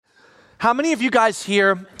How many of you guys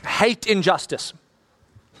here hate injustice?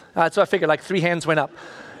 So I figured like 3 hands went up.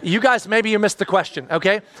 You guys, maybe you missed the question,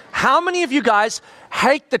 okay? How many of you guys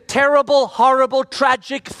hate the terrible, horrible,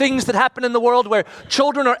 tragic things that happen in the world where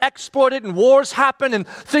children are exploited and wars happen and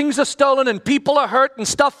things are stolen and people are hurt and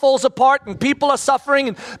stuff falls apart and people are suffering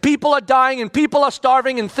and people are dying and people are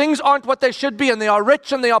starving and things aren't what they should be and they are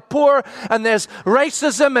rich and they are poor and there's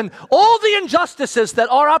racism and all the injustices that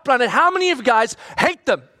are our planet? How many of you guys hate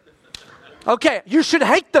them? Okay, you should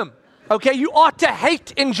hate them. Okay, you ought to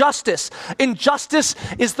hate injustice. Injustice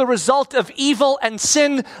is the result of evil and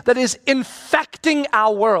sin that is infecting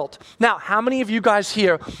our world. Now, how many of you guys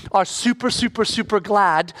here are super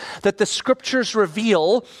glad that the scriptures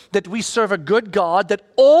reveal that we serve a good God that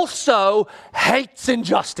also hates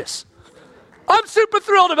injustice? I'm super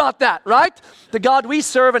thrilled about that, right? The God we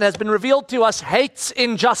serve and has been revealed to us hates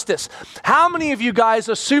injustice. How many of you guys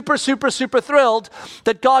are super thrilled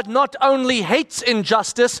that God not only hates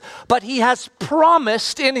injustice, but He has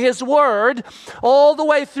promised in His Word all the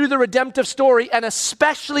way through the redemptive story, and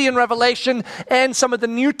especially in Revelation and some of the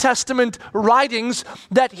New Testament writings,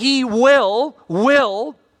 that He will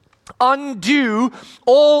undo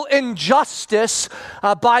all injustice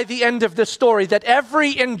by the end of the story, that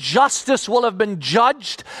every injustice will have been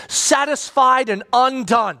judged, satisfied, and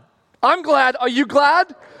undone. I'm glad. Are you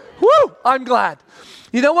glad? Woo! I'm glad.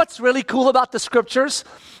 You know what's really cool about the scriptures?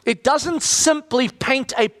 It doesn't simply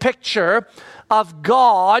paint a picture of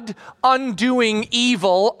God undoing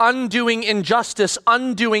evil, undoing injustice,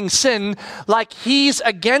 undoing sin, like He's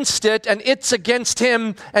against it and it's against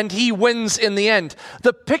Him and He wins in the end.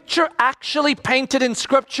 The picture actually painted in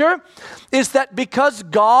Scripture is that because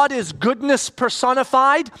God is goodness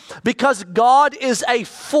personified, because God is a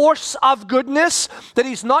force of goodness, that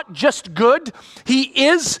He's not just good, He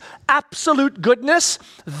is absolute goodness,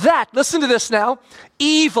 that, listen to this now,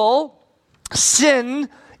 evil, sin,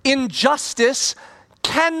 injustice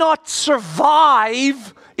cannot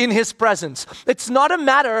survive in His presence. It's not a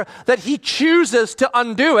matter that He chooses to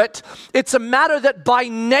undo it. It's a matter that by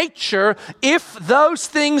nature, if those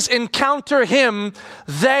things encounter Him,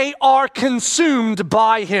 they are consumed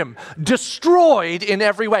by Him, destroyed in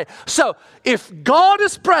every way. So if God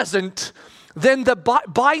is present, then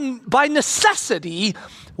by necessity,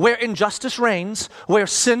 where injustice reigns, where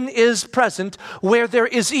sin is present, where there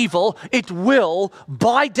is evil, it will,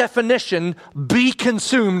 by definition, be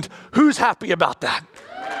consumed. Who's happy about that?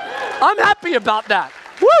 I'm happy about that.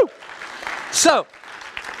 Woo! So,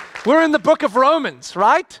 we're in the book of Romans,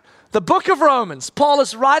 right? The book of Romans. Paul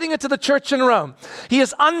is writing it to the church in Rome. He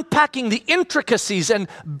is unpacking the intricacies and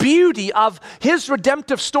beauty of his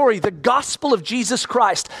redemptive story, the gospel of Jesus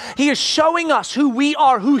Christ. He is showing us who we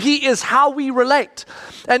are, who He is, how we relate.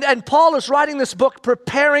 And Paul is writing this book,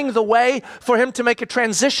 preparing the way for him to make a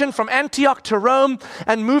transition from Antioch to Rome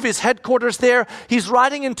and move his headquarters there. He's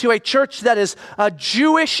writing into a church that is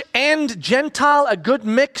Jewish and Gentile, a good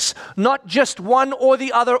mix, not just one or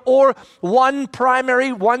the other, or one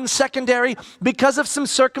primary, one secondary. Because of some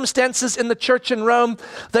circumstances in the church in Rome,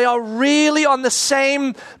 they are really on the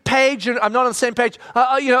same page, and I'm not on the same page,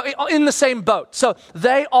 in the same boat. So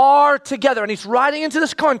they are together, and he's writing into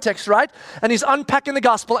this context, right? And he's unpacking the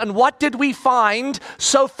gospel. And what did we find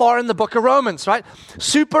so far in the book of Romans, right?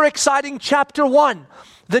 Super exciting chapter 1.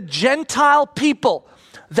 The Gentile people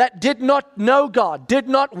that did not know God, did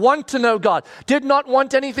not want to know God, did not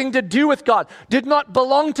want anything to do with God, did not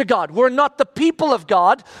belong to God, were not the people of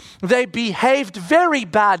God. They behaved very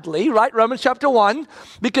badly, right? Romans chapter 1,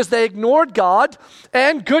 because they ignored God.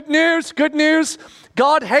 And good news,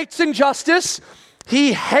 God hates injustice.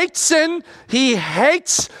 He hates sin. He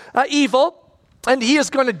hates evil. And He is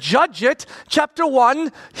going to judge it. Chapter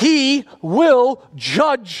 1, He will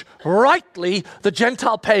judge rightly the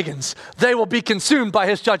Gentile pagans. They will be consumed by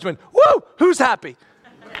His judgment. Woo! Who's happy?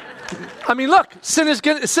 I mean, look, sin is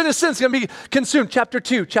going to be consumed. Chapter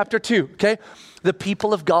 2, okay? The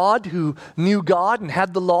people of God who knew God and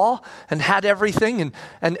had the law and had everything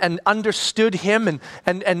and understood Him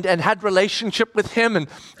and had relationship with Him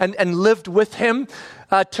and lived with Him.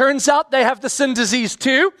 Turns out they have the sin disease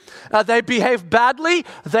too. They behave badly.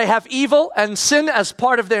 They have evil and sin as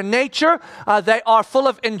part of their nature. They are full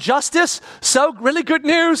of injustice. So really good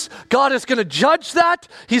news. God is going to judge that.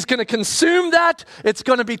 He's going to consume that. It's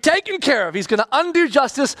going to be taken care of. He's going to undo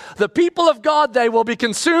justice. The people of God, they will be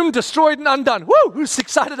consumed, destroyed, and undone. Woo! Who's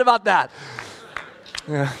excited about that?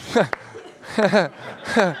 Yeah.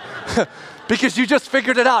 Because you just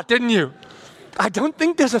figured it out, didn't you? I don't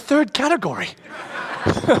think there's a third category.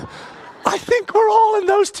 I think we're all in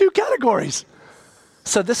those two categories.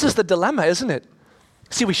 So this is the dilemma, isn't it?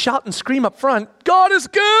 See, we shout and scream up front, God is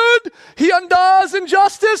good. He undoes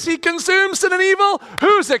injustice. He consumes sin and evil.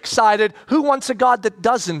 Who's excited? Who wants a God that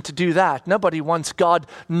doesn't do that? Nobody wants God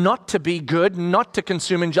not to be good, not to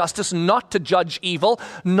consume injustice, not to judge evil,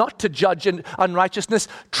 not to judge unrighteousness.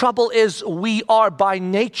 Trouble is, we are by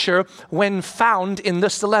nature, when found in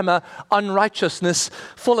this dilemma, unrighteousness,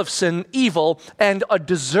 full of sin, evil, and are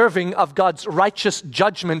deserving of God's righteous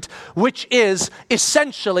judgment, which is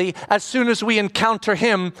essentially, as soon as we encounter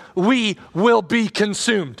Him, we will be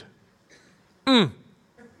consumed. The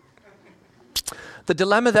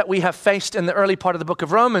dilemma that we have faced in the early part of the book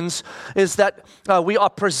of Romans is that we are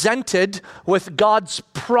presented with God's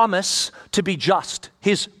promise to be just,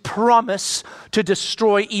 His promise to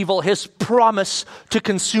destroy evil, His promise to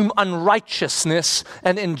consume unrighteousness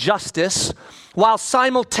and injustice, while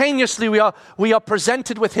simultaneously we are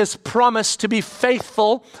presented with His promise to be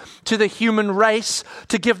faithful to the human race,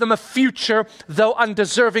 to give them a future, though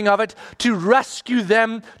undeserving of it, to rescue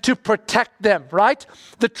them, to protect them, right?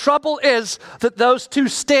 The trouble is that those two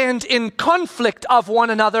stand in conflict of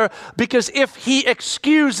one another, because if He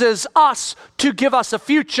excuses us to give us a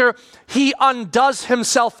future, He undoes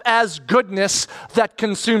Himself as goodness that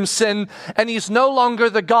consumes sin, and He's no longer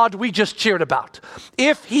the God we just cheered about.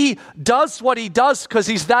 If He does what He does because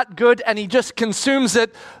He's that good and He just consumes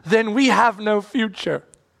it, then we have no future.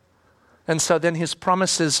 And so then His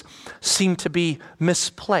promises seem to be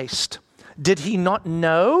misplaced. Did He not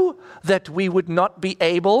know that we would not be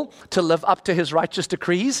able to live up to His righteous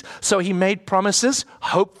decrees? So He made promises,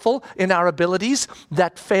 hopeful in our abilities,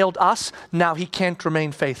 that failed us. Now He can't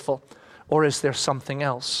remain faithful. Or is there something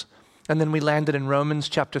else? And then we landed in Romans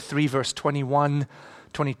chapter 3, verse 21,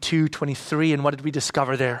 22, 23. And what did we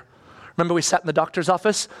discover there? Remember, we sat in the doctor's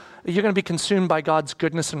office? You're going to be consumed by God's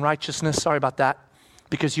goodness and righteousness. Sorry about that.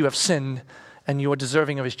 Because you have sinned and you are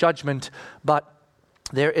deserving of His judgment. But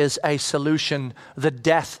there is a solution, the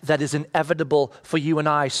death that is inevitable for you and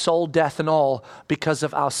I, soul death and all, because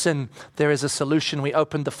of our sin. There is a solution. We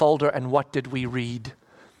opened the folder, and what did we read?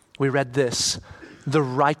 We read this: the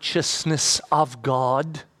righteousness of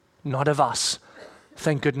God, not of us.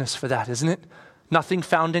 Thank goodness for that, isn't it? Nothing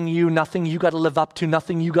found in you, nothing you got to live up to,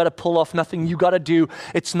 nothing you got to pull off, nothing you got to do.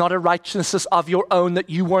 It's not a righteousness of your own that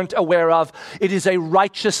you weren't aware of. It is a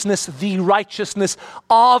righteousness, the righteousness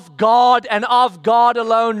of God and of God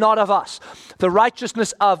alone, not of us. The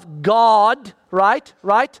righteousness of God, right?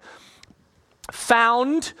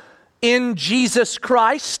 Found in Jesus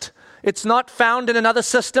Christ. It's not found in another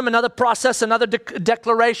system, another process, another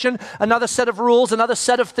declaration, another set of rules, another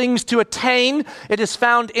set of things to attain. It is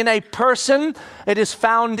found in a person. It is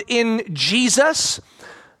found in Jesus.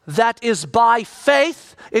 That is by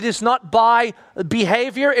faith. It is not by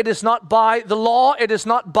behavior. It is not by the law. It is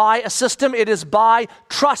not by a system. It is by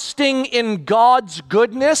trusting in God's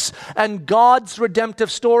goodness and God's redemptive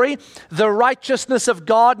story. The righteousness of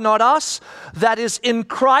God, not us. That is in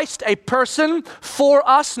Christ, a person for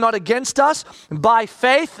us, not against us. By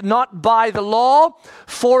faith, not by the law.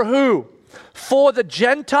 For who? For the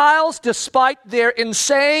Gentiles, despite their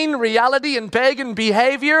insane reality and pagan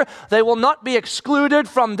behavior, they will not be excluded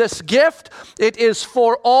from this gift. It is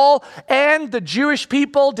for all. And the Jewish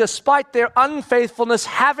people, despite their unfaithfulness,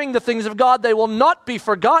 having the things of God, they will not be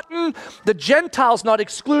forgotten. The Gentiles not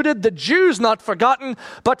excluded, the Jews not forgotten,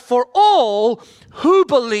 but for all who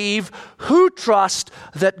believe, who trust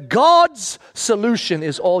that God's solution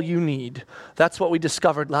is all you need. That's what we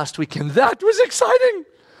discovered last weekend. That was exciting.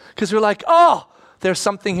 Because we're like, oh, there's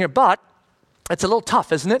something here. But it's a little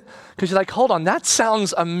tough, isn't it? Because you're like, hold on, that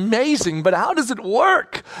sounds amazing, but how does it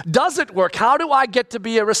work? Does it work? How do I get to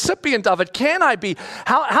be a recipient of it? Can I be?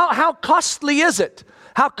 How costly is it?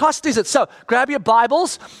 How costly is it? So grab your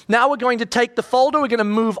Bibles. Now we're going to take the folder. We're going to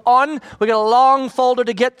move on. We've got a long folder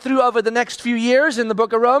to get through over the next few years in the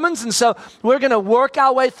book of Romans. And so we're going to work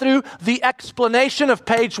our way through the explanation of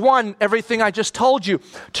page 1, everything I just told you.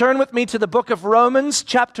 Turn with me to the book of Romans,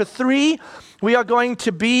 chapter 3. We are going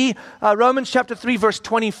to be Romans chapter 3, verse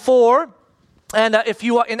 24. And if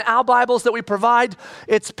you are in our Bibles that we provide,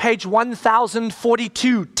 it's page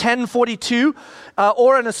 1042, 1042,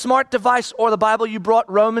 or in a smart device or the Bible you brought,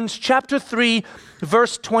 Romans chapter 3,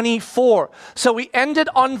 verse 24. So we ended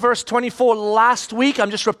on verse 24 last week. I'm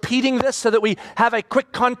just repeating this so that we have a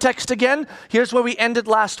quick context again. Here's where we ended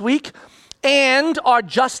last week. And are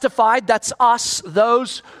justified, that's us,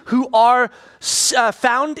 those who are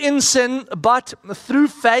found in sin, but through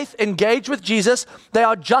faith engage with Jesus, they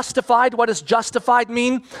are justified. What does justified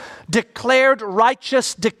mean? Declared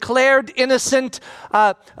righteous, declared innocent,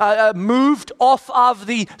 moved off of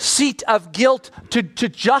the seat of guilt. To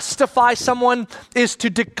justify someone is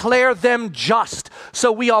to declare them just.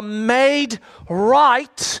 So we are made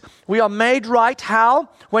right. We are made right. How?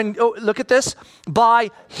 Look at this.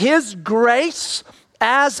 By His grace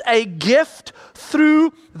as a gift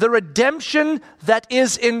through the redemption that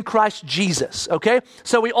is in Christ Jesus, okay?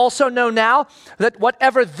 So we also know now that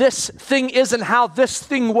whatever this thing is and how this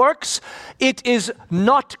thing works, it is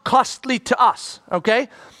not costly to us, okay?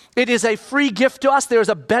 It is a free gift to us. There is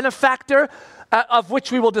a benefactor of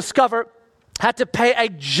which we will discover had to pay a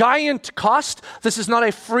giant cost. This is not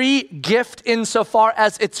a free gift insofar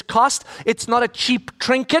as its cost. It's not a cheap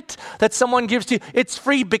trinket that someone gives to you. It's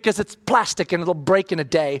free because it's plastic and it'll break in a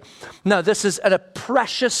day. No, this is a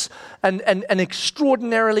precious and an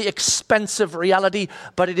extraordinarily expensive reality,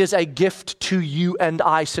 but it is a gift to you and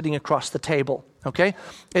I sitting across the table. Okay?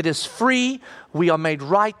 It is free. We are made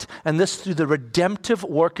right, and this through the redemptive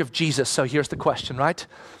work of Jesus. So here's the question, right?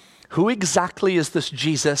 Who exactly is this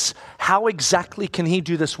Jesus? How exactly can He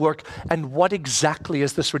do this work? And what exactly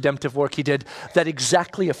is this redemptive work He did that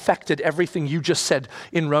exactly affected everything you just said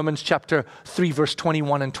in Romans chapter 3, verse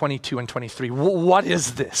 21 and 22 and 23? What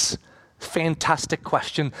is this? Fantastic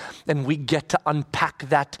question. And we get to unpack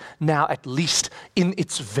that now, at least in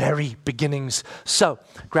its very beginnings. So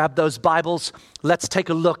grab those Bibles. Let's take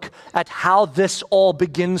a look at how this all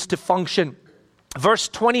begins to function. Verse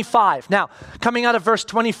 25. Now, coming out of verse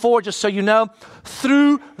 24, just so you know,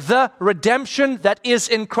 through the redemption that is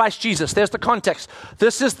in Christ Jesus. There's the context.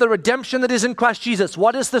 This is the redemption that is in Christ Jesus.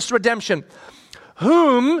 What is this redemption?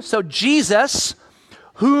 Jesus,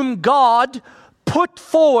 whom God put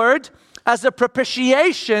forward as a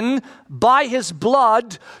propitiation by His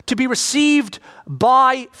blood to be received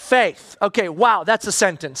by faith. Okay, wow, that's a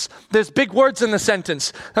sentence. There's big words in the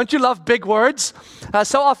sentence. Don't you love big words?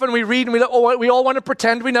 So often we read and we all want to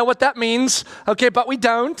pretend we know what that means. Okay, but we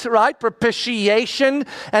don't, right? Propitiation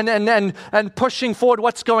and pushing forward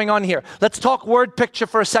what's going on here. Let's talk word picture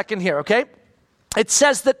for a second here, okay? It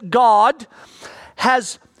says that God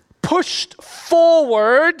has pushed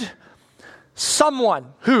forward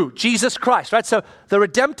someone. Who? Jesus Christ, right? So the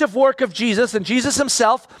redemptive work of Jesus and Jesus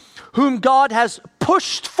Himself, whom God has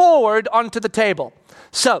pushed forward onto the table.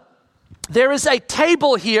 So there is a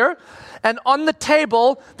table here, and on the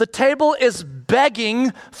table is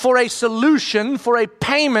begging for a solution, for a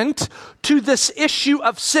payment to this issue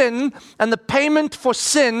of sin, and the payment for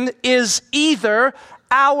sin is either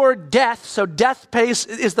our death, so death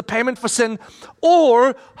is the payment for sin,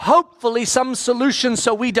 or hopefully some solution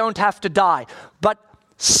so we don't have to die. But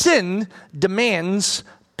sin demands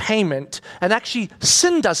payment. And actually,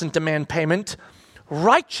 sin doesn't demand payment.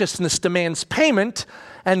 Righteousness demands payment,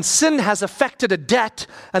 and sin has affected a debt,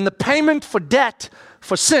 and the payment for debt,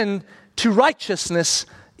 for sin, to righteousness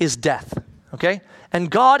is death. Okay?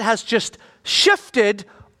 And God has just shifted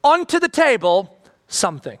onto the table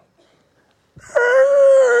something.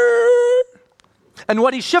 And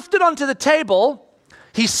what He shifted onto the table,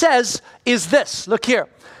 He says, is this. Look here.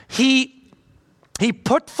 He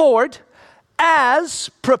put forward as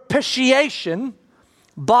propitiation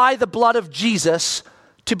by the blood of Jesus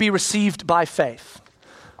to be received by faith.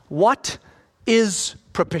 What is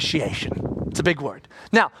propitiation? It's a big word.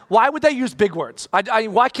 Now, why would they use big words?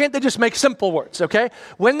 Why can't they just make simple words, okay?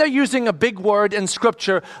 When they're using a big word in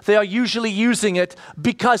Scripture, they are usually using it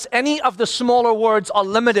because any of the smaller words are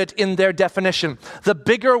limited in their definition. The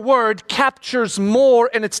bigger word captures more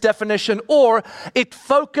in its definition, or it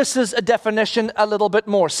focuses a definition a little bit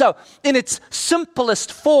more. So, in its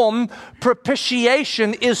simplest form,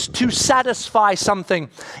 propitiation is to satisfy something.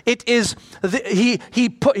 It is, he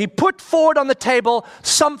put forward on the table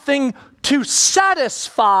something to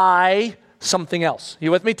satisfy something else.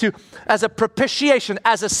 You with me? As a propitiation,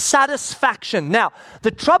 as a satisfaction. Now,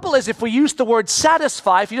 the trouble is if we use the word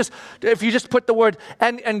satisfy, if you just put the word,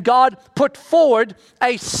 and God put forward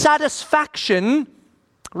a satisfaction,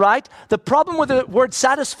 right? The problem with the word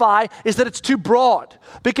satisfy is that it's too broad.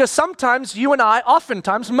 Because sometimes you and I,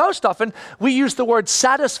 most often, we use the word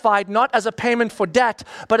satisfied not as a payment for debt,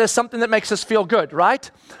 but as something that makes us feel good, right?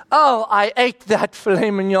 Oh, I ate that filet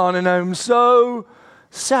mignon and I'm so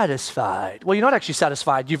satisfied. Well, you're not actually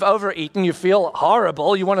satisfied. You've overeaten. You feel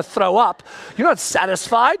horrible. You want to throw up. You're not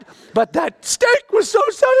satisfied, but that steak was so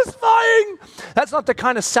satisfying. That's not the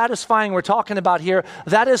kind of satisfying we're talking about here.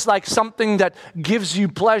 That is like something that gives you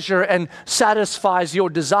pleasure and satisfies your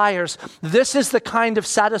desires. This is the kind of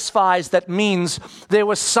satisfies that means there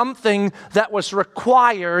was something that was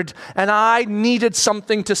required, and I needed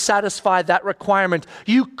something to satisfy that requirement.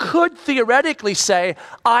 You could theoretically say,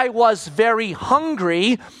 I was very hungry,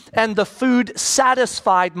 and the food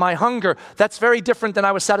satisfied my hunger. That's very different than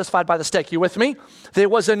I was satisfied by the steak. You with me? There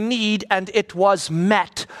was a need and it was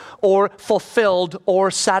met or fulfilled or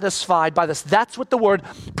satisfied by this. That's what the word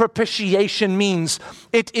propitiation means.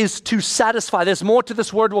 It is to satisfy. There's more to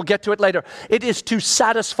this word. We'll get to it later. It is to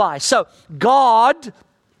satisfy. So God,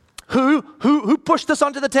 who pushed this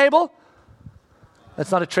onto the table?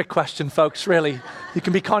 That's not a trick question, folks, really. You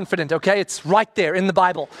can be confident, okay? It's right there in the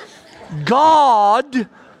Bible. God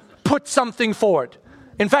put something forward.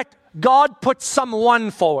 In fact, God put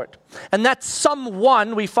someone forward. And that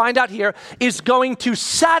someone, we find out here, is going to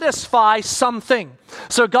satisfy something.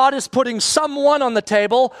 So God is putting someone on the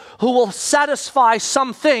table who will satisfy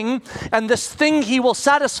something, and this thing he will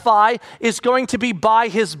satisfy is going to be by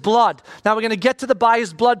his blood. Now we're going to get to the by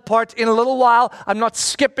his blood part in a little while. I'm not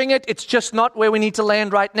skipping it. It's just not where we need to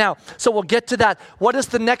land right now. So we'll get to that. What does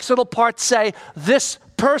the next little part say? This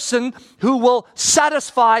person who will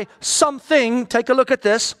satisfy something, take a look at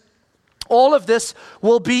this. All of this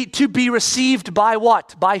will be to be received by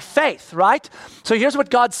what? By faith, right? So here's what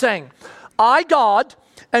God's saying. I, God,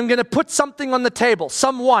 am going to put something on the table,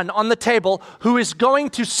 someone on the table who is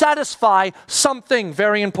going to satisfy something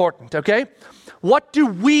very important, okay? What do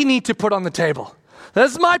we need to put on the table?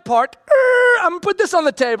 This is my part. I'm going to put this on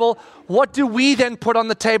the table. What do we then put on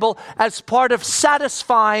the table as part of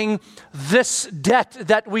satisfying this debt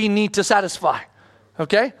that we need to satisfy?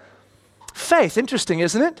 Okay? Faith. Interesting,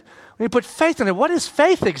 isn't it? When you put faith in it, what is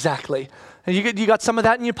faith exactly? And you got some of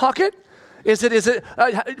that in your pocket? Is it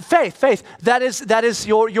faith? That is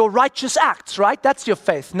your righteous acts, right? That's your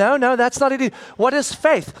faith. No, that's not it. What is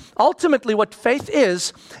faith? Ultimately, what faith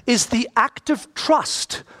is the active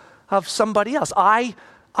trust of somebody else. I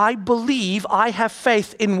believe, I have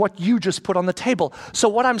faith in what you just put on the table. So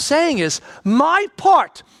what I'm saying is, my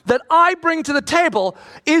part that I bring to the table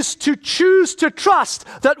is to choose to trust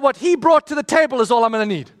that what he brought to the table is all I'm going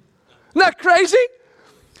to need. Isn't that crazy?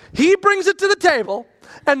 He brings it to the table,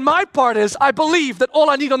 and my part is I believe that all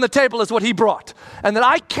I need on the table is what he brought, and that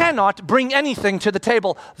I cannot bring anything to the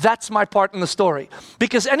table. That's my part in the story.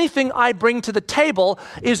 Because anything I bring to the table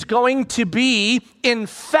is going to be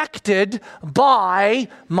infected by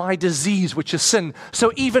my disease, which is sin.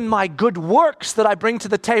 So even my good works that I bring to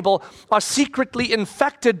the table are secretly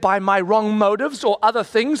infected by my wrong motives or other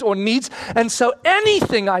things or needs. And so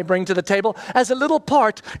anything I bring to the table as a little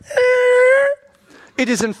part, it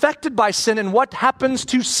is infected by sin, and what happens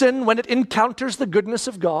to sin when it encounters the goodness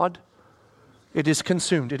of God? It is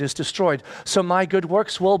consumed, it is destroyed. So my good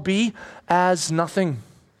works will be as nothing.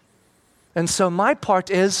 And so my part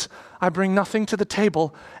is, I bring nothing to the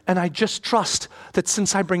table, and I just trust that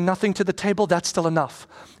since I bring nothing to the table, that's still enough.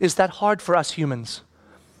 Is that hard for us humans?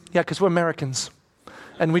 Yeah, because we're Americans,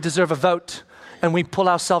 and we deserve a vote. And we pull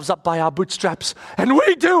ourselves up by our bootstraps, and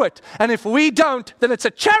we do it. And if we don't, then it's a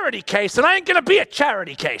charity case, and I ain't going to be a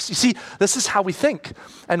charity case. You see, this is how we think,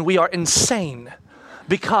 and we are insane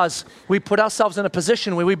because we put ourselves in a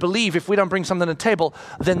position where we believe if we don't bring something to the table,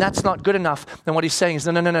 then that's not good enough. And what he's saying is,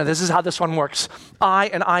 no, this is how this one works. I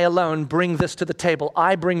and I alone bring this to the table.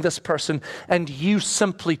 I bring this person, and you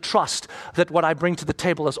simply trust that what I bring to the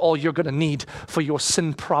table is all you're going to need for your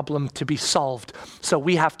sin problem to be solved. So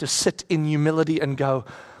we have to sit in humility and go,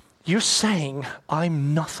 you're saying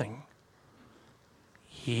I'm nothing.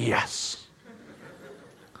 Yes.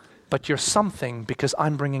 But you're something because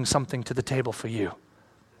I'm bringing something to the table for you.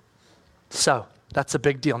 So, that's a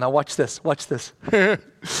big deal. Now watch this.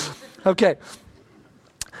 Okay.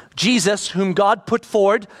 Jesus, whom God put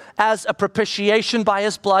forward as a propitiation by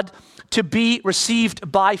his blood to be received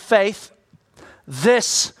by faith,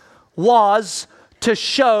 this was to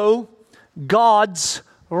show God's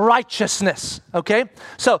righteousness. Okay?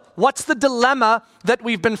 So, what's the dilemma that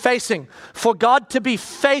we've been facing? For God to be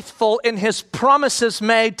faithful in his promises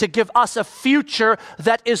made to give us a future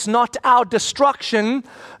that is not our destruction,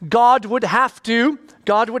 God would have to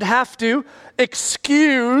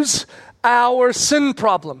excuse our sin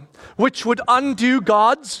problem, which would undo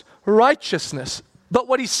God's righteousness. But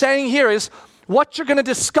what he's saying here is, what you're going to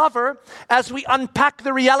discover as we unpack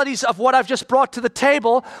the realities of what I've just brought to the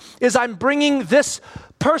table is I'm bringing this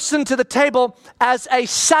person to the table as a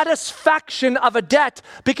satisfaction of a debt,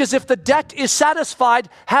 because if the debt is satisfied,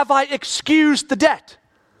 have I excused the debt?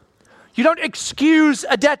 You don't excuse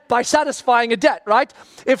a debt by satisfying a debt, right?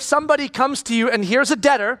 If somebody comes to you and here's a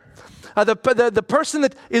debtor, the person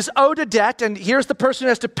that is owed a debt, and here's the person who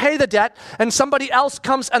has to pay the debt, and somebody else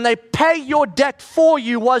comes and they pay your debt for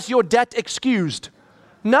you, was your debt excused?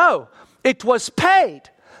 No, it was paid.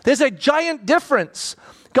 There's a giant difference.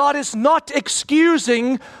 God is not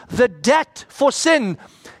excusing the debt for sin.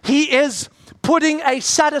 He is putting a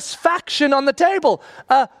satisfaction on the table,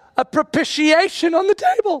 a propitiation on the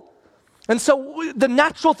table. And so the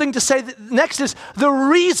natural thing to say next is the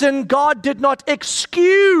reason God did not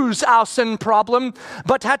excuse our sin problem,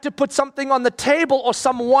 but had to put something on the table or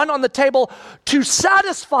someone on the table to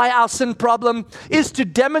satisfy our sin problem, is to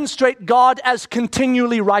demonstrate God as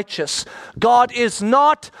continually righteous. God is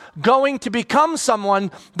not going to become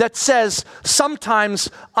someone that says, sometimes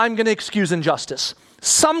I'm going to excuse injustice.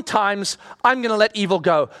 Sometimes I'm going to let evil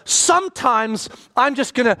go. Sometimes I'm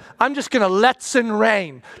just going to let sin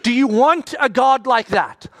reign. Do you want a God like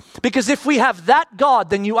that? Because if we have that God,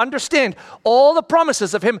 then you understand all the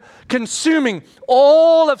promises of him consuming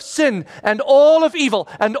all of sin and all of evil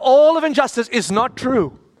and all of injustice is not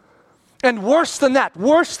true. And worse than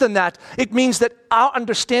that, it means that our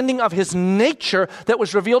understanding of his nature that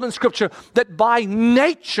was revealed in Scripture, that by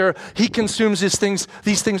nature he consumes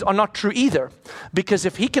these things are not true either. Because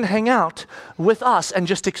if he can hang out with us and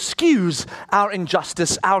just excuse our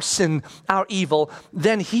injustice, our sin, our evil,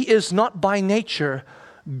 then he is not by nature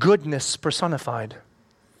goodness personified.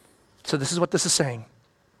 So this is what this is saying.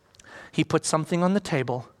 He put something on the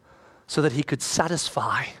table so that he could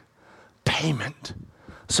satisfy payment,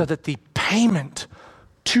 so that the payment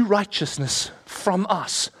to righteousness from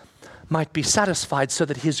us might be satisfied, so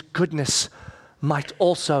that his goodness might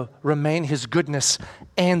also remain his goodness,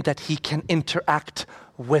 and that he can interact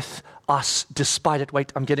with us despite it.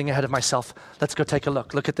 Wait, I'm getting ahead of myself. Let's go take a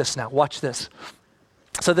look. Look at this now. Watch this.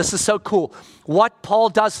 So this is so cool. What Paul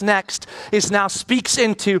does next is now speaks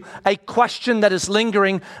into a question that is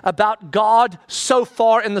lingering about God so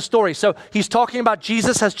far in the story. So he's talking about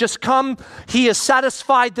Jesus has just come. He has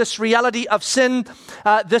satisfied this reality of sin.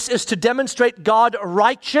 This is to demonstrate God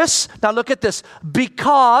righteous. Now look at this.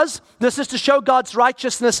 Because, this is to show God's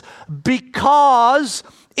righteousness, because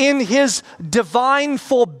in his divine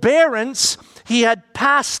forbearance, he had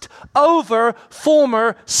passed over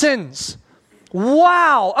former sins.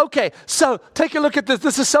 Wow. Okay, so take a look at this.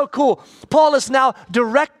 This is so cool. Paul is now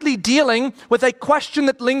directly dealing with a question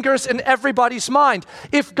that lingers in everybody's mind.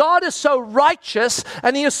 If God is so righteous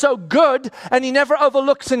and he is so good and he never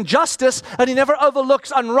overlooks injustice and he never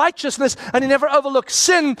overlooks unrighteousness and he never overlooks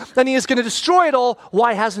sin, then he is going to destroy it all.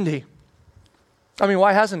 Why hasn't he? I mean,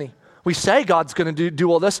 why hasn't he? We say God's going to do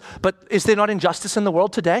all this, but is there not injustice in the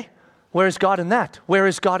world today? Where is God in that? Where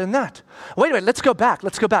is God in that? Wait a minute, let's go back.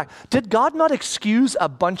 Did God not excuse a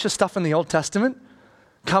bunch of stuff in the Old Testament?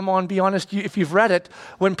 Come on, be honest. If you've read it,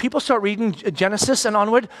 when people start reading Genesis and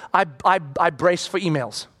onward, I brace for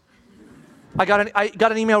emails. I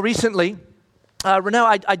got an email recently.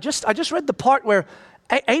 Renaud, I just read the part where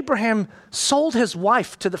Abraham sold his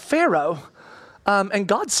wife to the Pharaoh, and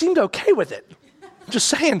God seemed okay with it. I'm just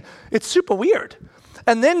saying, it's super weird.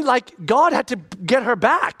 And then, God had to get her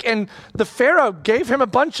back, and the Pharaoh gave him a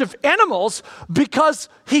bunch of animals because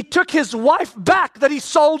he took his wife back that he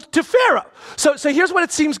sold to Pharaoh. So here's what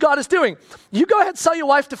it seems God is doing. You go ahead, sell your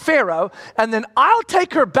wife to Pharaoh, and then I'll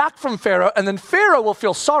take her back from Pharaoh, and then Pharaoh will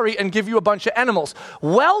feel sorry and give you a bunch of animals.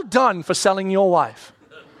 Well done for selling your wife.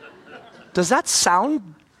 Does that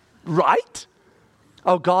sound right?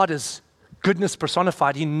 Oh, God is goodness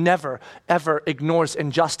personified. He never, ever ignores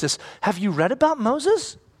injustice. Have you read about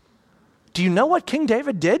Moses? Do you know what King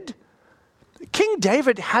David did? King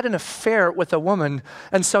David had an affair with a woman,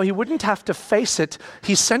 and so he wouldn't have to face it.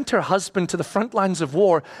 He sent her husband to the front lines of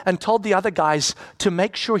war and told the other guys to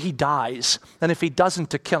make sure he dies, and if he doesn't,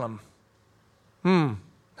 to kill him.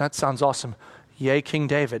 That sounds awesome. Yay, King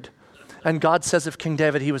David. And God says of King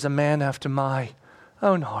David, he was a man after my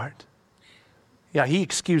own heart. Yeah, he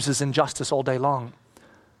excuses injustice all day long.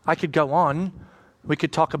 I could go on. We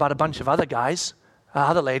could talk about a bunch of other guys,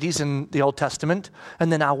 other ladies in the Old Testament,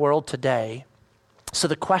 and then our world today. So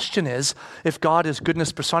the question is, if God is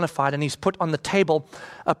goodness personified and he's put on the table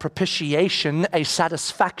a propitiation, a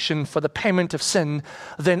satisfaction for the payment of sin,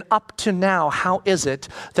 then up to now, how is it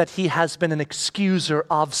that he has been an excuser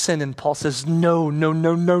of sin? And Paul says, no.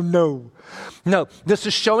 No, this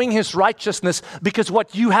is showing his righteousness because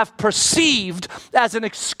what you have perceived as an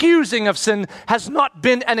excusing of sin has not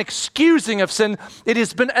been an excusing of sin. It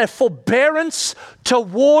has been a forbearance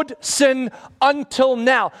toward sin until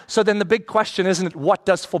now. So then the big question, isn't it, what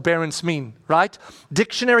does forbearance mean, right?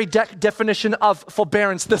 Dictionary definition of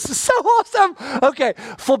forbearance. This is so awesome. Okay,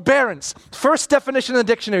 forbearance. First definition in the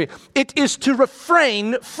dictionary. It is to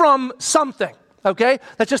refrain from something. Okay?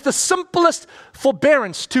 That's just the simplest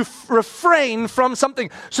forbearance, to refrain from something.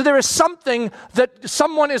 So there is something that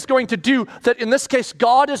someone is going to do, that in this case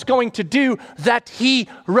God is going to do, that he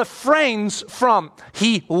refrains from.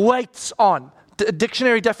 He waits on.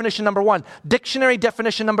 Dictionary definition number 1. Dictionary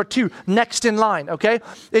definition number 2, next in line, okay?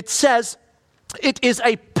 It says it is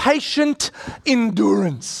a patient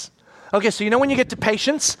endurance. Okay, so you know when you get to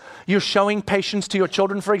patience, you're showing patience to your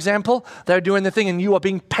children, for example. They're doing the thing and you are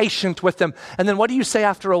being patient with them. And then what do you say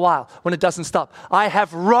after a while when it doesn't stop? I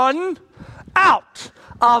have run out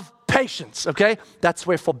of patience, okay? That's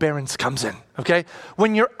where forbearance comes in, okay?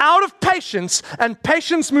 When you're out of patience, and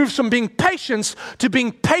patience moves from being patience to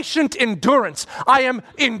being patient endurance. I am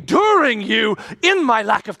enduring you in my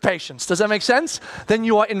lack of patience. Does that make sense? Then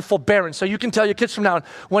you are in forbearance. So you can tell your kids from now on,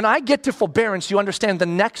 when I get to forbearance, you understand the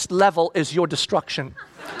next level is your destruction.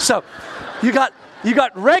 So you got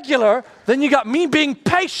regular, then you got me being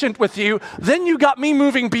patient with you, then you got me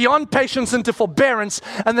moving beyond patience into forbearance,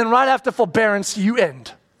 and then right after forbearance, you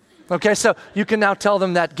end. Okay, so you can now tell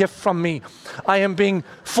them that gift from me. I am being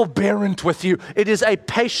forbearant with you. It is a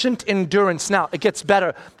patient endurance. Now, it gets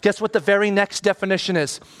better. Guess what the very next definition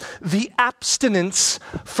is? The abstinence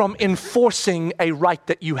from enforcing a right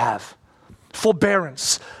that you have.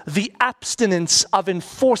 Forbearance, the abstinence of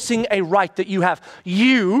enforcing a right that you have.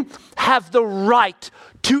 You have the right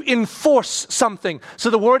to enforce something. So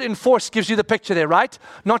the word enforce gives you the picture there, right?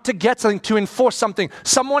 Not to get something, to enforce something.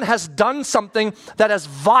 Someone has done something that has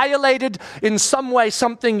violated in some way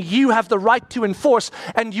something you have the right to enforce,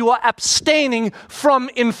 and you are abstaining from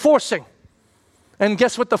enforcing. And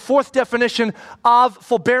guess what the fourth definition of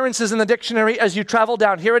forbearance is in the dictionary as you travel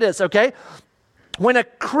down? Here it is, okay? When a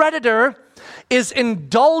creditor is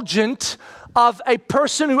indulgent of a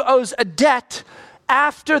person who owes a debt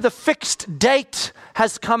after the fixed date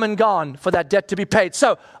has come and gone for that debt to be paid.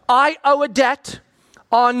 So I owe a debt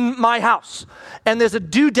on my house, and there's a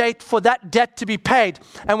due date for that debt to be paid.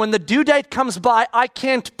 And when the due date comes by, I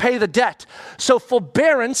can't pay the debt. So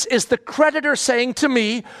forbearance is the creditor saying to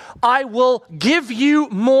me, I will give you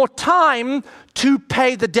more time to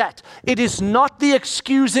pay the debt. It is not the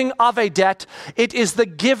excusing of a debt. It is the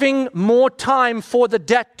giving more time for the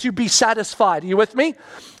debt to be satisfied. Are you with me?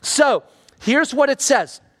 So here's what it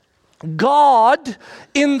says. God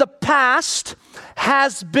in the past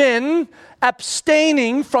has been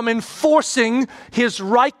abstaining from enforcing his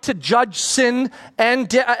right to judge sin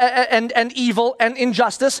and evil and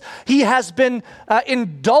injustice. He has been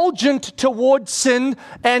indulgent towards sin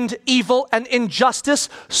and evil and injustice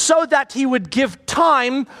so that he would give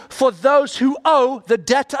time for those who owe the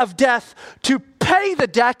debt of death to pay the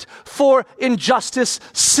debt for injustice,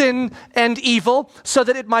 sin, and evil so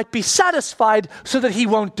that it might be satisfied so that he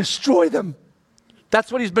won't destroy them. That's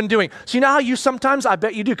what he's been doing. So you know how you sometimes, I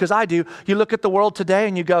bet you do, because I do, you look at the world today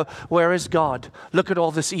and you go, where is God? Look at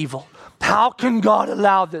all this evil. How can God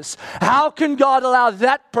allow this? How can God allow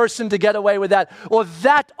that person to get away with that? Or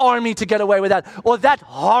that army to get away with that? Or that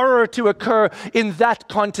horror to occur in that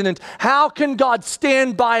continent? How can God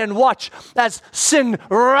stand by and watch as sin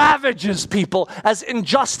ravages people, as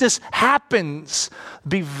injustice happens?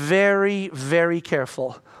 Be very, very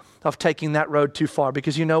careful of taking that road too far,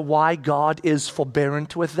 because you know why God is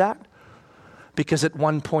forbearant with that? Because at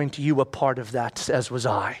one point you were part of that, as was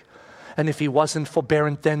I. And if he wasn't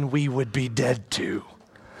forbearant, then we would be dead too.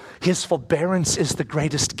 His forbearance is the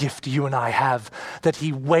greatest gift you and I have, that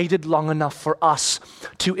he waited long enough for us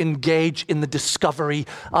to engage in the discovery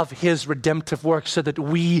of his redemptive work so that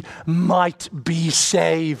we might be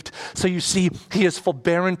saved. So you see, he is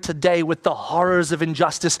forbearant today with the horrors of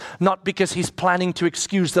injustice, not because he's planning to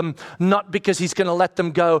excuse them, not because he's going to let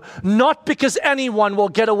them go, not because anyone will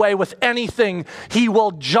get away with anything. He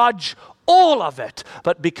will judge all of it,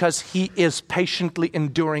 but because he is patiently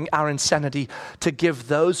enduring our insanity to give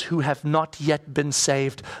those who have not yet been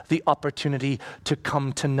saved the opportunity to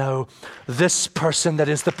come to know this person that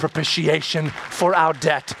is the propitiation for our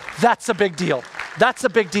debt. That's a big deal. That's a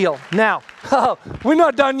big deal. Now, we're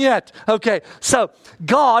not done yet. Okay, so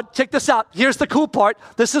God, check this out. Here's the cool part.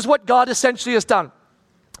 This is what God essentially has done.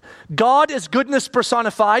 God is goodness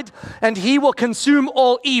personified, and he will consume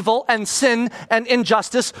all evil and sin and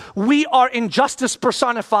injustice. We are injustice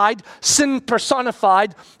personified, sin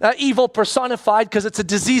personified, evil personified, because it's a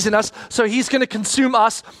disease in us, so he's going to consume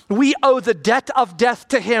us. We owe the debt of death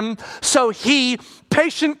to him, so he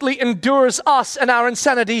patiently endures us and our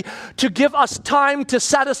insanity to give us time to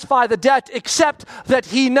satisfy the debt, except that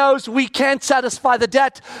he knows we can't satisfy the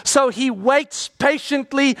debt, so he waits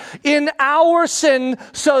patiently in our sin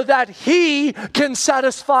so that he can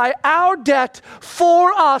satisfy our debt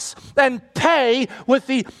for us and pay with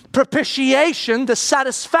the propitiation, the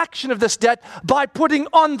satisfaction of this debt, by putting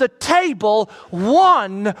on the table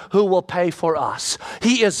one who will pay for us.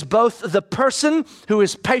 He is both the person who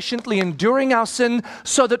is patiently enduring our sin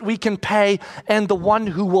so that we can pay, and the one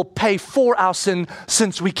who will pay for our sin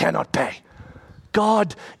since we cannot pay.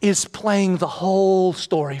 God is playing the whole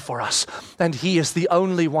story for us, and he is the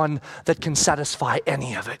only one that can satisfy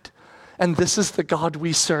any of it. And this is the God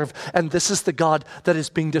we serve, and this is the God that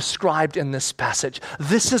is being described in this passage.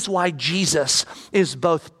 This is why Jesus is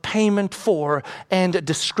both payment for and a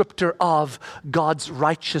descriptor of God's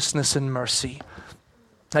righteousness and mercy.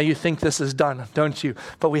 Now you think this is done, don't you?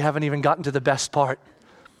 But we haven't even gotten to the best part.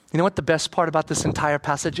 You know what the best part about this entire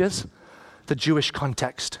passage is? The Jewish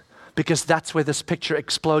context. Because that's where this picture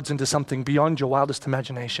explodes into something beyond your wildest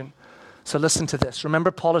imagination. So listen to this.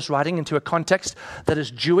 Remember, Paul is writing into a context that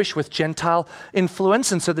is Jewish with Gentile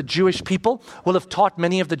influence. And so the Jewish people will have taught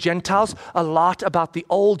many of the Gentiles a lot about the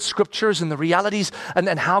old scriptures and the realities and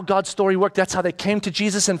how God's story worked. That's how they came to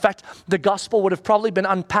Jesus. In fact, the gospel would have probably been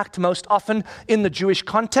unpacked most often in the Jewish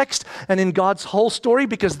context and in God's whole story,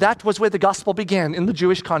 because that was where the gospel began, in the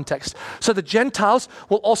Jewish context. So the Gentiles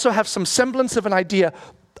will also have some semblance of an idea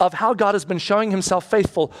of how God has been showing himself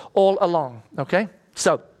faithful all along. Okay?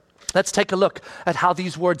 So let's take a look at how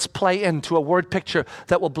these words play into a word picture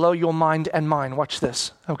that will blow your mind and mine. Watch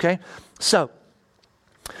this, okay? So,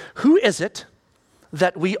 who is it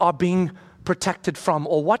that we are being protected from,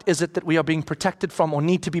 or what is it that we are being protected from or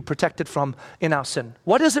need to be protected from in our sin?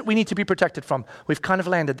 What is it we need to be protected from? We've kind of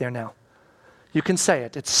landed there now. You can say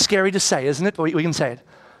it. It's scary to say, isn't it? But we can say it.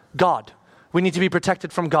 God. We need to be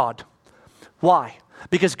protected from God. Why?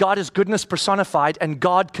 Because God is goodness personified, and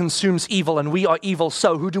God consumes evil, and we are evil.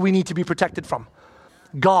 So who do we need to be protected from?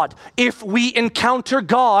 God. If we encounter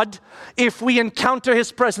God, if we encounter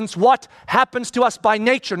his presence, what happens to us by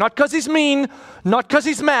nature? Not because he's mean, not because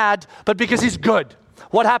he's mad, but because he's good.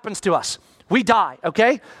 What happens to us? We die,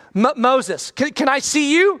 okay? Moses, can I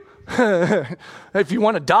see you? If you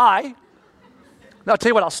want to die. I'll tell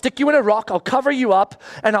you what, I'll stick you in a rock, I'll cover you up,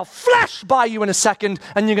 and I'll flash by you in a second,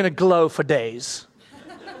 and you're going to glow for days.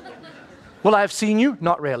 Will I have seen you?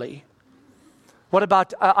 Not really. What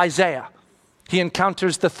about Isaiah? He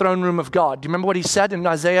encounters the throne room of God. Do you remember what he said in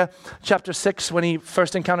Isaiah chapter 6 when he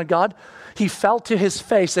first encountered God? He fell to his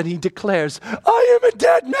face and he declares, I am a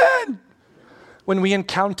dead man. When we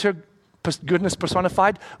encounter goodness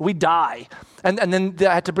personified, we die. And then they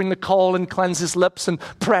had to bring the coal and cleanse his lips and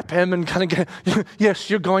prep him and kind of get, yes,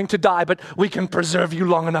 you're going to die, but we can preserve you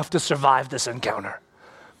long enough to survive this encounter.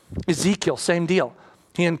 Ezekiel, same deal.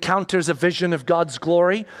 He encounters a vision of God's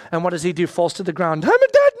glory, and what does he do? Falls to the ground. I'm a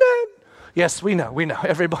dead man. Yes, we know.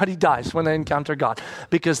 Everybody dies when they encounter God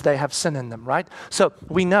because they have sin in them, right? So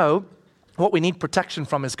we know what we need protection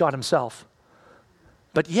from is God himself.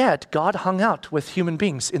 But yet, God hung out with human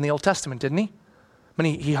beings in the Old Testament, didn't he? I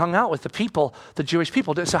mean, he hung out with the people, the Jewish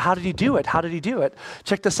people. So how did he do it? How did he do it?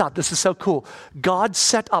 Check this out. This is so cool. God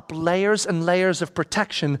set up layers and layers of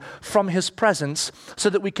protection from his presence so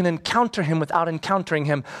that we can encounter him without encountering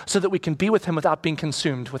him, so that we can be with him without being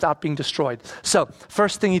consumed, without being destroyed. So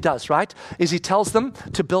first thing he does, right, is he tells them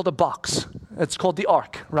to build a box. It's called the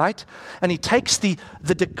ark, right? And he takes the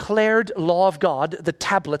declared law of God, the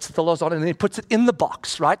tablets that the law's on, and he puts it in the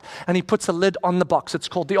box, right? And he puts a lid on the box. It's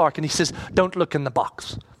called the ark. And he says, don't look in the box.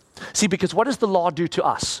 See, because what does the law do to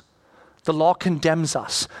us? The law condemns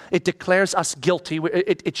us. It declares us guilty.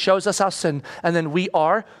 It shows us our sin, and then we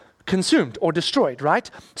are consumed or destroyed, right?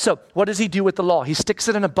 So what does he do with the law? He sticks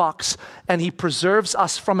it in a box and he preserves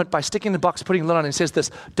us from it by sticking the box, putting a lid on it. He says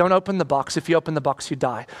this, don't open the box. If you open the box, you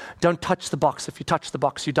die. Don't touch the box. If you touch the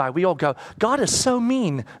box, you die. We all go, God is so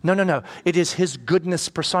mean. No. It is his goodness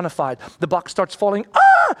personified. The box starts falling,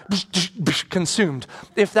 consumed.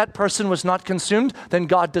 If that person was not consumed, then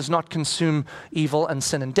God does not consume evil and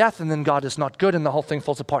sin and death, and then God is not good, and the whole thing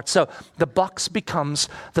falls apart. So the box becomes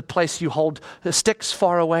the place you hold the sticks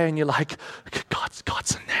far away, and you're like,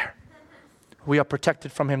 God's in there. We are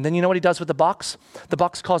protected from him. Then you know what he does with the box? The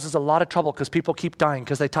box causes a lot of trouble because people keep dying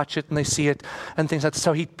because they touch it and they see it and things like that.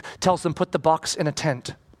 So he tells them, put the box in a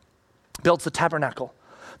tent. builds the tabernacle.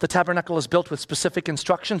 The tabernacle is built with specific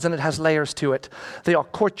instructions and it has layers to it. There are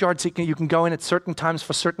courtyards you can go in at certain times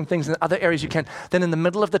for certain things, and other areas you can. Then in the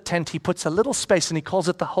middle of the tent, he puts a little space and he calls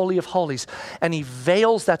it the Holy of Holies. And he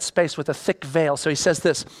veils that space with a thick veil. So he says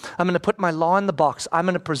this, I'm going to put my law in the box. I'm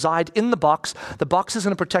going to preside in the box. The box is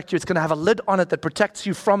going to protect you. It's going to have a lid on it that protects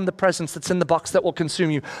you from the presence that's in the box that will consume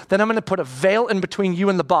you. Then I'm going to put a veil in between you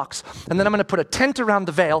and the box. And then I'm going to put a tent around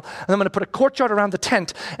the veil. And I'm going to put a courtyard around the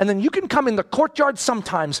tent. And then you can come in the courtyard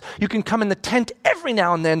sometimes. You can come in the tent every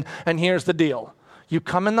now and then, and here's the deal. You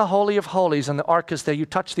come in the Holy of Holies, and the ark is there. You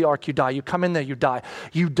touch the ark, you die. You come in there, you die.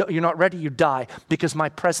 You're not ready, you die, because my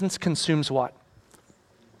presence consumes what?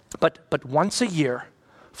 But once a year,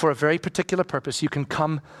 for a very particular purpose, you can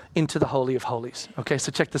come into the Holy of Holies. Okay, so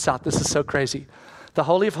check this out. This is so crazy. The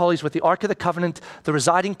Holy of Holies with the Ark of the Covenant, the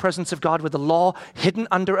residing presence of God with the law hidden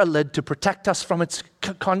under a lid to protect us from its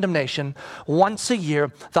condemnation. Once a year,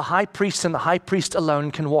 the high priest and the high priest alone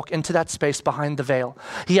can walk into that space behind the veil.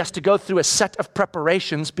 He has to go through a set of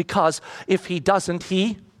preparations because if he doesn't,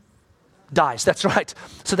 he dies. That's right.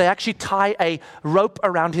 So they actually tie a rope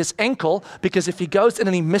around his ankle because if he goes in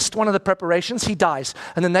and he missed one of the preparations, he dies.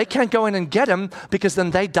 And then they can't go in and get him because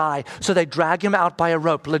then they die. So they drag him out by a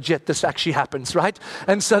rope. Legit, this actually happens, right?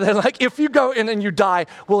 And so they're like, if you go in and you die,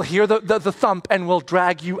 we'll hear the thump and we'll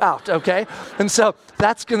drag you out, okay? And so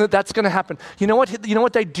that's gonna happen. You know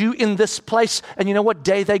what they do in this place? And you know what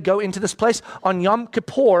day they go into this place? On Yom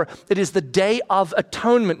Kippur, it is the Day of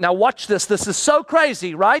Atonement. Now watch this. This is so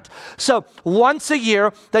crazy, right? So once a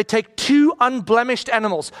year, they take 2 unblemished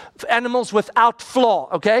animals without flaw,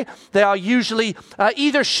 okay? They are usually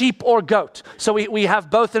either sheep or goat. So we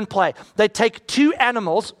have both in play. They take 2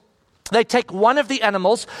 animals. They take one of the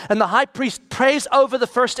animals, and the high priest prays over the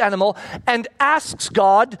first animal and asks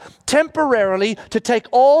God temporarily to take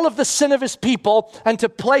all of the sin of his people and to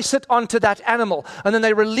place it onto that animal. And then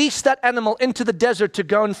they release that animal into the desert to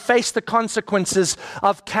go and face the consequences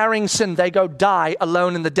of carrying sin. They go die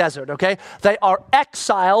alone in the desert, okay? They are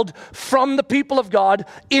exiled from the people of God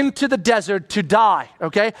into the desert to die,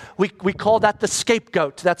 okay? We call that the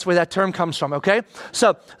scapegoat. That's where that term comes from, okay?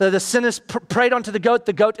 So the sin is prayed onto the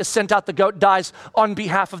goat is sent out. The goat dies on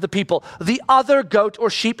behalf of the people. The other goat or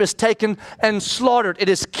sheep is taken and slaughtered. It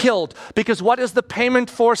is killed. Because what is the payment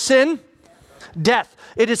for sin? Death.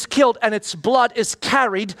 It is killed and its blood is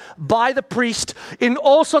carried by the priest in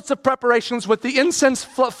all sorts of preparations with the incense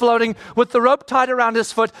floating, with the rope tied around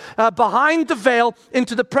his foot, behind the veil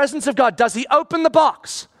into the presence of God. Does he open the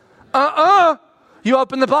box? You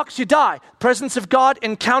open the box, you die. Presence of God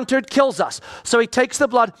encountered kills us. So he takes the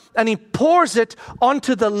blood and he pours it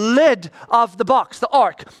onto the lid of the box, the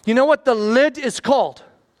ark. You know what the lid is called?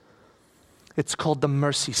 It's called the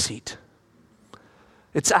mercy seat.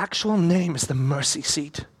 Its actual name is the mercy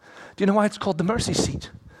seat. Do you know why it's called the mercy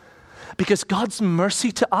seat? Because God's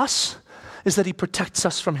mercy to us is that he protects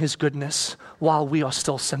us from his goodness while we are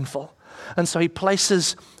still sinful. And so he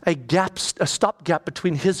places a stopgap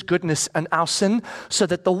between his goodness and our sin so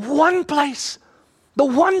that the one place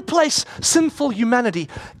sinful humanity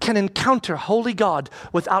can encounter holy God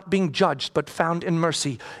without being judged but found in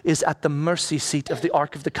mercy is at the mercy seat of the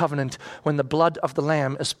Ark of the Covenant when the blood of the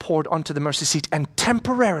Lamb is poured onto the mercy seat. And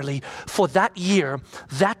temporarily for that year,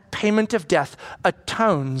 that payment of death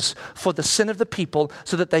atones for the sin of the people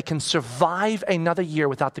so that they can survive another year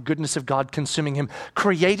without the goodness of God consuming him,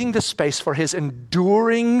 creating the space for his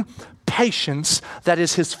enduring patience, that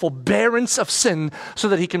is his forbearance of sin, so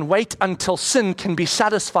that he can wait until sin can be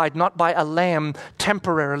satisfied not by a lamb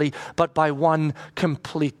temporarily, but by one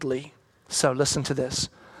completely. So listen to this.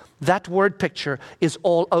 That word picture is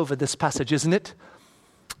all over this passage, isn't it?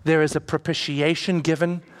 There is a propitiation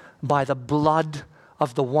given by the blood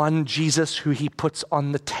of the one Jesus who he puts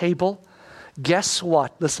on the table. Guess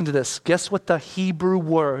what? Listen to this. Guess what the Hebrew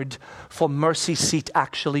word for mercy seat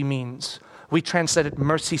actually means? We translate it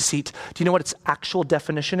mercy seat. Do you know what its actual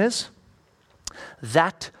definition is?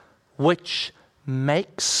 That which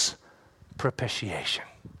makes propitiation.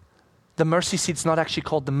 The mercy seat's not actually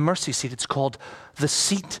called the mercy seat. It's called the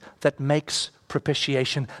seat that makes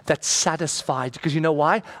propitiation, that's satisfied. Because you know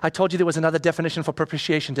why? I told you there was another definition for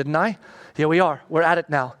propitiation, didn't I? Here we are. We're at it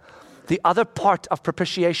now. The other part of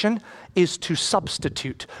propitiation is to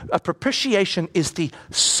substitute. A propitiation is the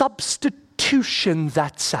substitution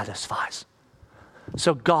that satisfies.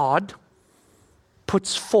 So God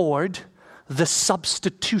puts forward the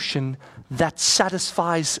substitution that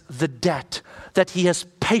satisfies the debt that he has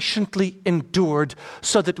paid patiently endured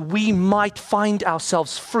so that we might find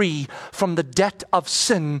ourselves free from the debt of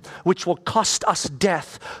sin, which will cost us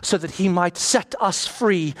death, so that he might set us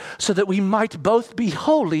free, so that we might both be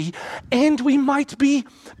holy and we might be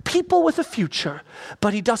people with a future.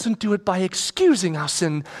 But he doesn't do it by excusing our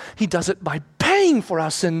sin. He does it by paying for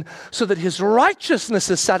our sin so that his righteousness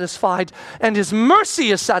is satisfied and his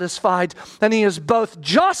mercy is satisfied, and he is both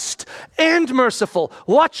just and merciful.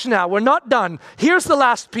 Watch now, we're not done. Here's the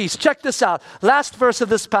last piece. Check this out. Last verse of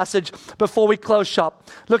this passage before we close shop.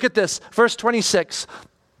 Look at this, verse 26.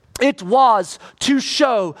 It was to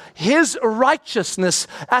show his righteousness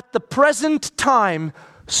at the present time,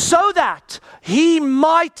 so that he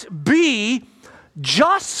might be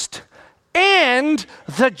just and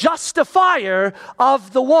the justifier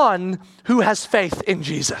of the one who has faith in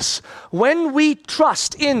Jesus. When we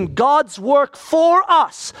trust in God's work for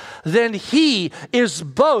us, then he is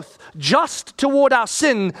both just toward our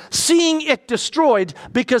sin, seeing it destroyed,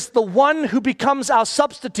 because the one who becomes our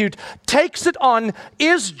substitute takes it on,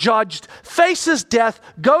 is judged, faces death,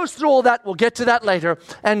 goes through all that. We'll get to that later.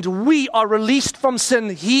 And we are released from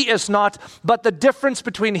sin. He is not. But the difference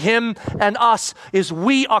between him and us is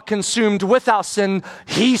we are consumed with our sin.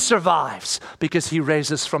 He survives because he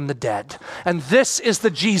raises from the dead. And this is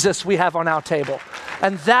the Jesus we have on our table.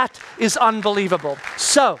 And that is unbelievable.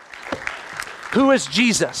 So, who is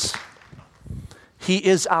Jesus? He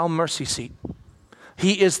is our mercy seat.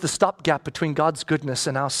 He is the stopgap between God's goodness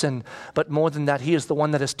and our sin. But more than that, he is the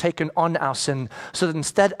one that has taken on our sin, so that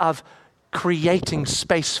instead of creating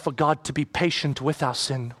space for God to be patient with our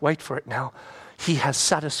sin, wait for it now, he has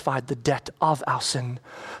satisfied the debt of our sin.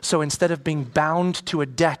 So instead of being bound to a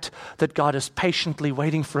debt that God is patiently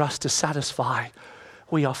waiting for us to satisfy,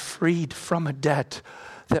 we are freed from a debt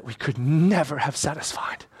that we could never have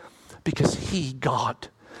satisfied, because he, God,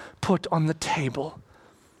 put on the table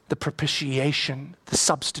the propitiation, the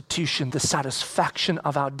substitution, the satisfaction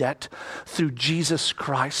of our debt through Jesus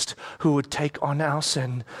Christ, who would take on our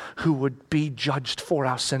sin, who would be judged for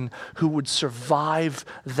our sin, who would survive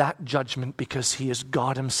that judgment because he is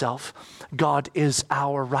God himself. God is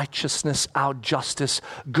our righteousness, our justice,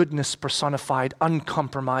 goodness personified,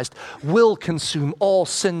 uncompromised, will consume all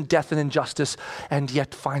sin, death, and injustice, and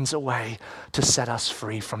yet finds a way to set us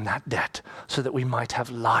free from that debt so that we might have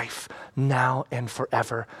life now and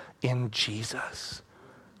forever in Jesus.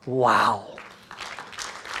 Wow.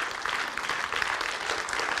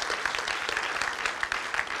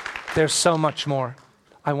 There's so much more.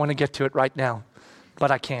 I want to get to it right now,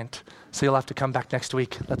 but I can't. So you'll have to come back next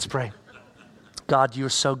week. Let's pray. God, you're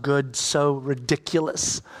so good, so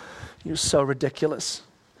ridiculous. You're so ridiculous.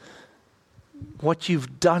 What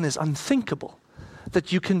you've done is unthinkable.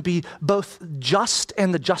 That you can be both just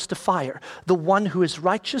and the justifier, the one who is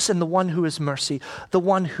righteous and the one who is mercy, the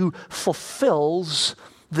one who fulfills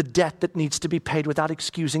the debt that needs to be paid without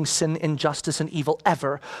excusing sin, injustice, and evil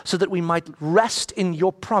ever, so that we might rest in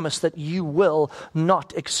your promise that you will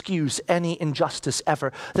not excuse any injustice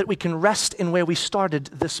ever, that we can rest in where we started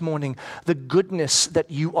this morning, the goodness that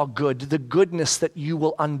you are good, the goodness that you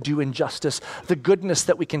will undo injustice, the goodness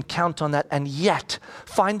that we can count on that, and yet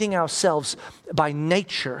finding ourselves by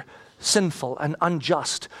nature sinful and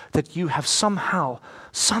unjust, that you have somehow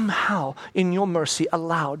in your mercy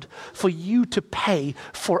allowed for you to pay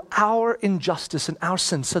for our injustice and our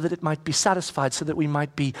sin, so that it might be satisfied, so that we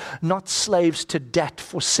might be not slaves to debt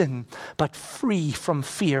for sin, but free from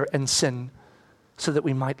fear and sin, so that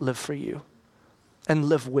we might live for you and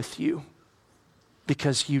live with you,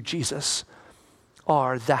 because you, Jesus,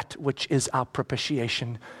 are that which is our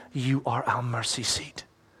propitiation. You are our mercy seat,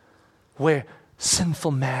 where sinful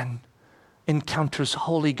man encounters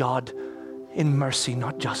holy God in mercy,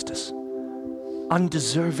 not justice,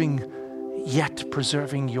 undeserving yet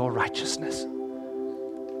preserving your righteousness.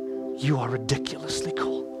 You are ridiculously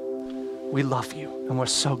cool. We love you and we're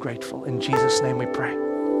so grateful. In Jesus' name we pray.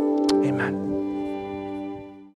 Amen.